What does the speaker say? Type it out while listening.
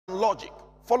logic.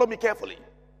 Follow me carefully.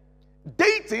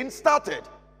 Dating started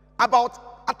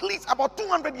at least about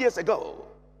 200 years ago.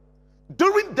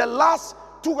 During the last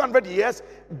 200 years,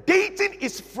 dating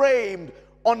is framed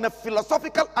on a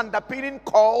philosophical underpinning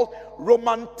called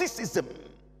romanticism,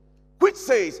 which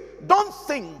says, don't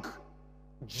think,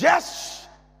 just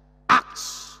act.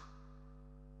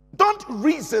 Don't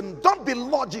reason, don't be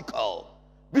logical,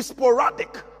 be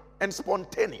sporadic and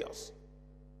spontaneous.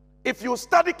 If you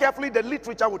study carefully, the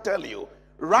literature will tell you,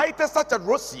 writers such as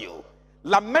Rousseau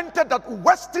lamented that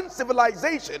Western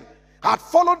civilization had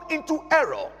fallen into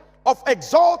error of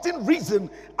exalting reason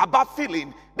above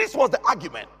feeling. This was the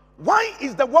argument. Why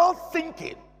is the world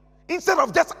thinking instead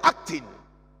of just acting?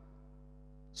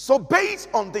 So based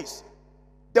on this,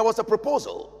 there was a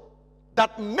proposal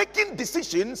that making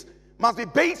decisions must be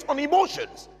based on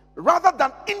emotions rather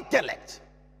than intellect.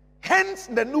 Hence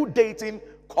the new dating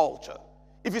culture.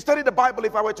 If you study the Bible,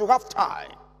 if I were to have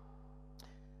time,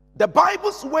 the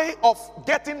Bible's way of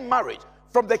getting married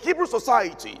from the Hebrew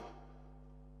society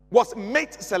was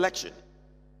mate selection.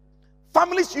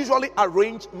 Families usually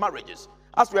arrange marriages,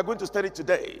 as we are going to study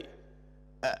today.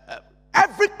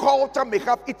 Every culture may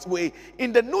have its way.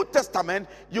 In the New Testament,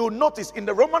 you'll notice in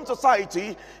the Roman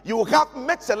society, you have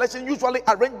mate selection usually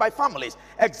arranged by families.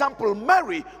 Example,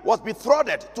 Mary was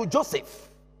betrothed to Joseph.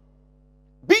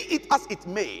 Be it as it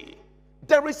may,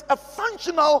 there is a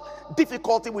functional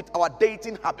difficulty with our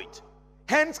dating habit.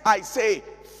 Hence, I say,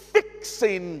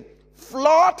 fixing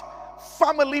flawed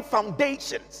family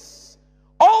foundations.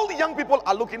 All the young people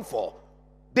are looking for,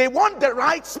 they want the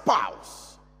right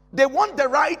spouse, they want the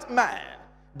right man,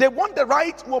 they want the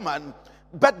right woman,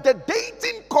 but the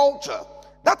dating culture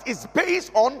that is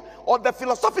based on or the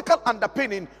philosophical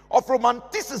underpinning of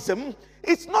romanticism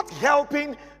is not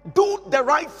helping do the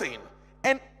right thing,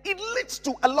 and it leads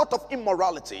to a lot of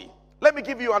immorality. Let me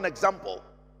give you an example.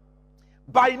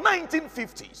 By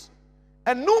 1950s,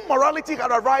 a new morality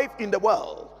had arrived in the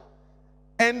world,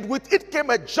 and with it came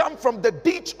a jump from the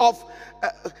ditch of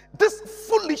this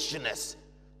foolishness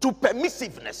to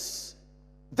permissiveness.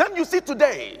 Then you see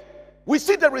today, we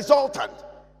see the resultant.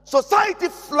 Society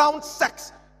flaunts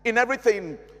sex in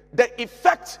everything. The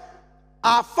effects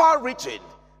are far-reaching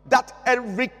that a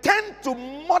return to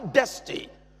modesty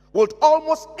would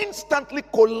almost instantly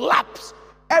collapse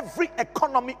every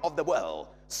economy of the world.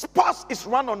 Sports is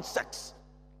run on sex.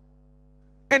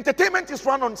 Entertainment is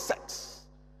run on sex.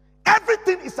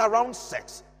 Everything is around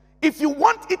sex. If you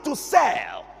want it to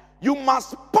sell, you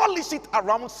must polish it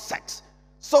around sex.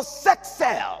 So sex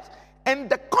sells. And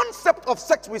the concept of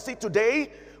sex we see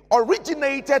today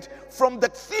originated from the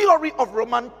theory of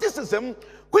romanticism,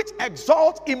 which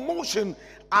exalts emotion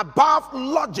above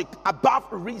logic, above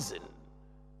reason.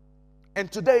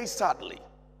 And today, sadly,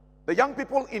 the young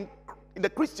people in the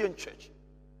Christian church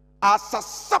are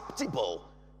susceptible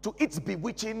to its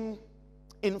bewitching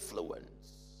influence.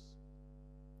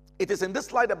 It is in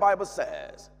this light the Bible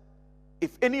says,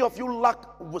 if any of you lack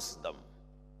wisdom,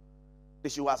 they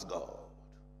should ask God.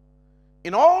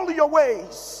 In all your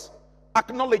ways,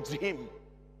 acknowledge him,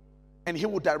 and he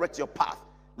will direct your path.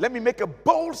 Let me make a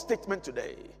bold statement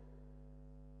today.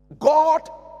 God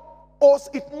owes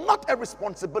it not a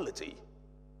responsibility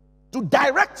to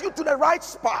direct you to the right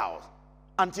spouse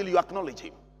until you acknowledge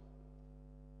him.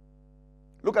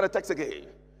 Look at the text again.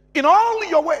 In all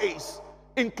your ways,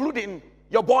 including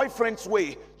your boyfriend's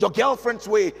way, your girlfriend's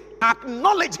way,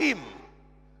 acknowledge him.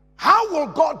 How will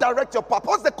God direct your path?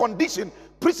 What's the condition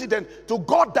precedent to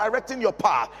God directing your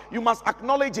path? You must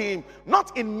acknowledge him,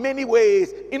 not in many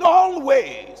ways, in all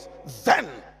ways. Then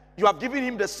you have given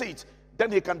him the seat,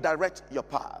 then he can direct your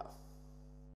path.